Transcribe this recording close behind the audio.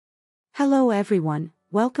Hello everyone,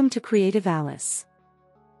 welcome to CreativeAlys.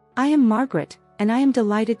 I am Margaret, and I am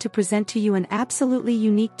delighted to present to you an absolutely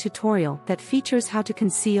unique tutorial that features how to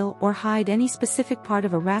conceal or hide any specific part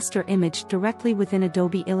of a raster image directly within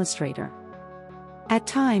Adobe Illustrator. At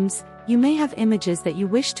times, you may have images that you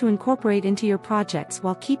wish to incorporate into your projects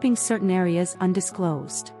while keeping certain areas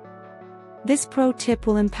undisclosed. This pro tip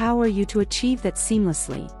will empower you to achieve that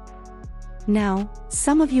seamlessly. Now,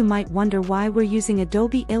 some of you might wonder why we're using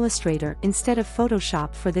Adobe Illustrator instead of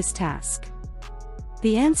Photoshop for this task.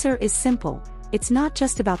 The answer is simple: it's not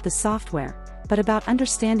just about the software, but about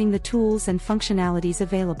understanding the tools and functionalities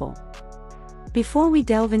available. Before we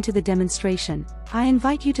delve into the demonstration, I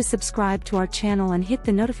invite you to subscribe to our channel and hit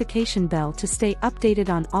the notification bell to stay updated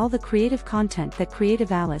on all the creative content that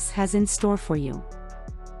CreativeAlys has in store for you.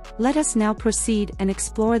 Let us now proceed and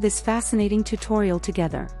explore this fascinating tutorial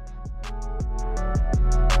together.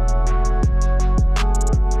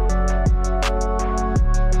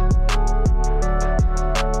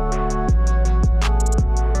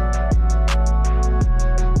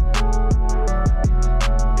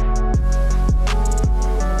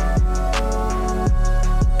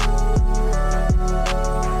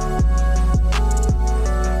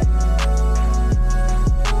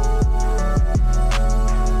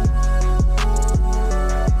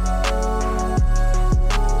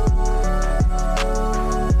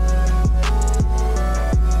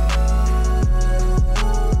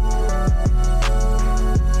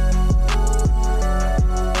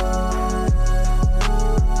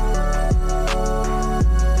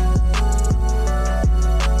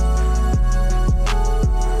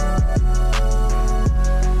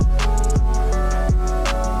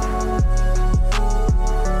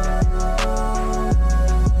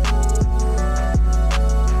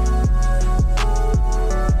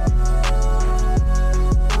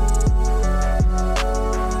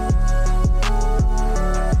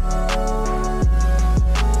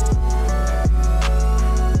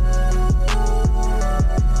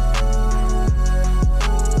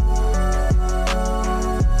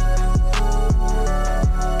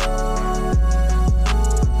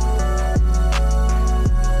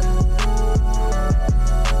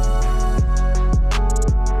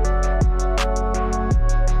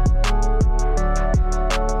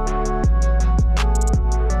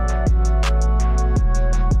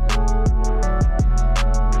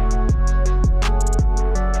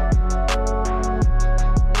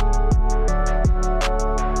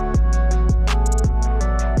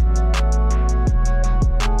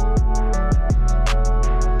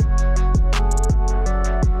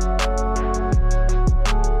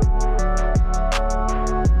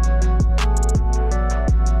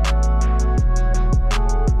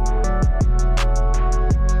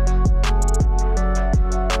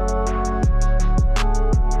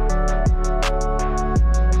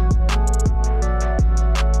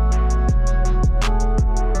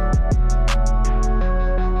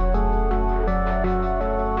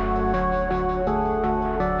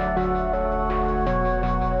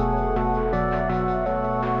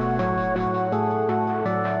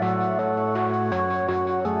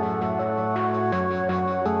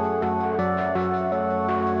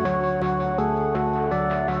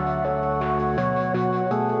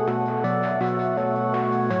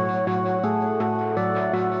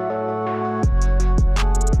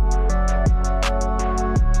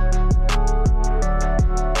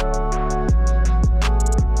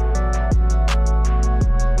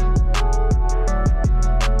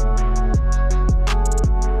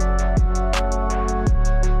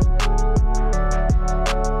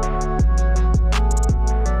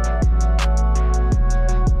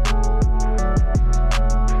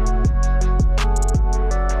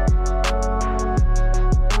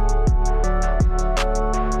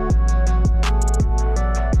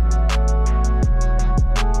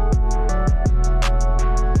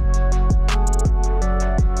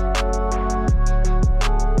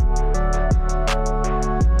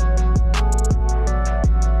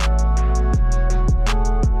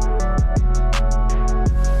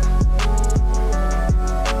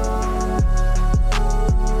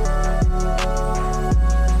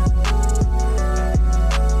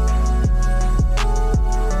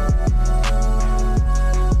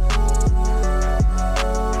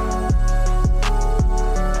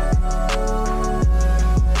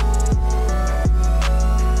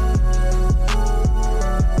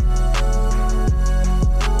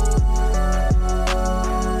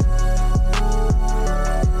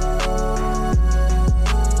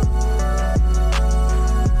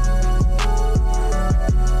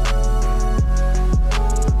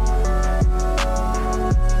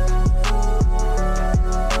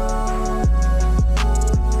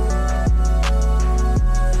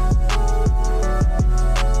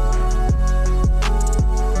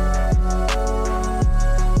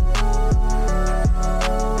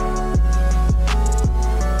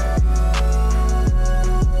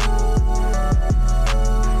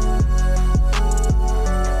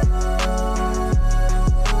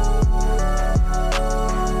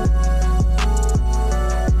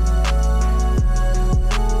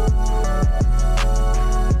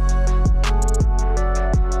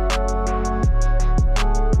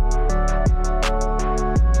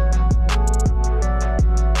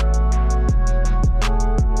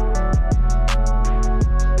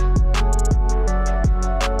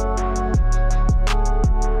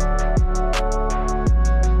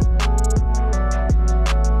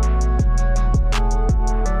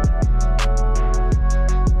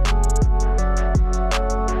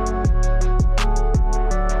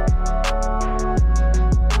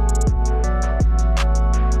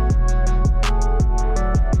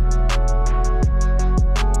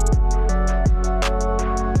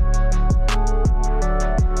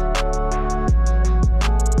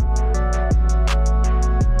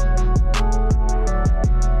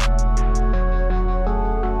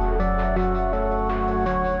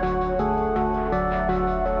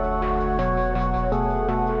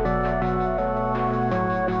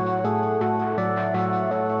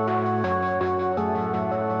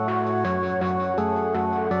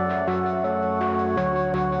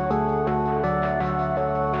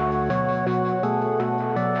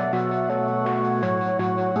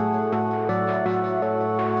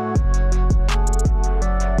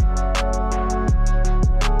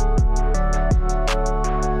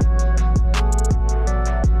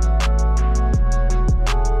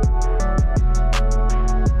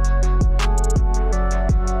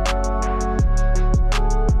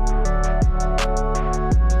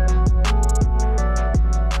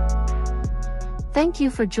 Thank you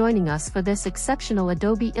for joining us for this exceptional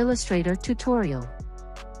Adobe Illustrator tutorial.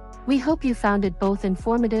 We hope you found it both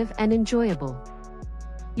informative and enjoyable.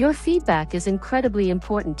 Your feedback is incredibly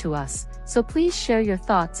important to us, so please share your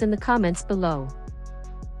thoughts in the comments below.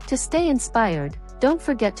 To stay inspired, don't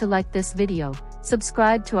forget to like this video,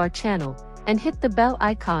 subscribe to our channel, and hit the bell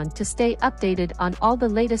icon to stay updated on all the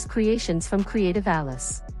latest creations from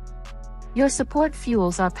CreativeAlys. Your support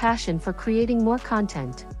fuels our passion for creating more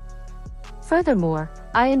content. Furthermore,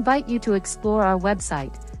 I invite you to explore our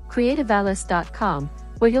website, CreativeAlys.com,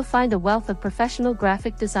 where you'll find a wealth of professional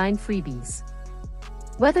graphic design freebies.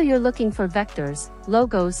 Whether you're looking for vectors,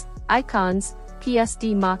 logos, icons,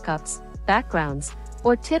 PSD mockups, backgrounds,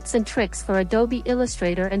 or tips and tricks for Adobe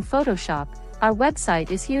Illustrator and Photoshop, our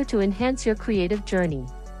website is here to enhance your creative journey.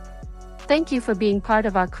 Thank you for being part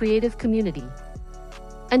of our creative community.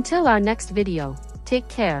 Until our next video, take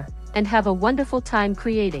care, and have a wonderful time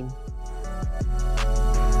creating.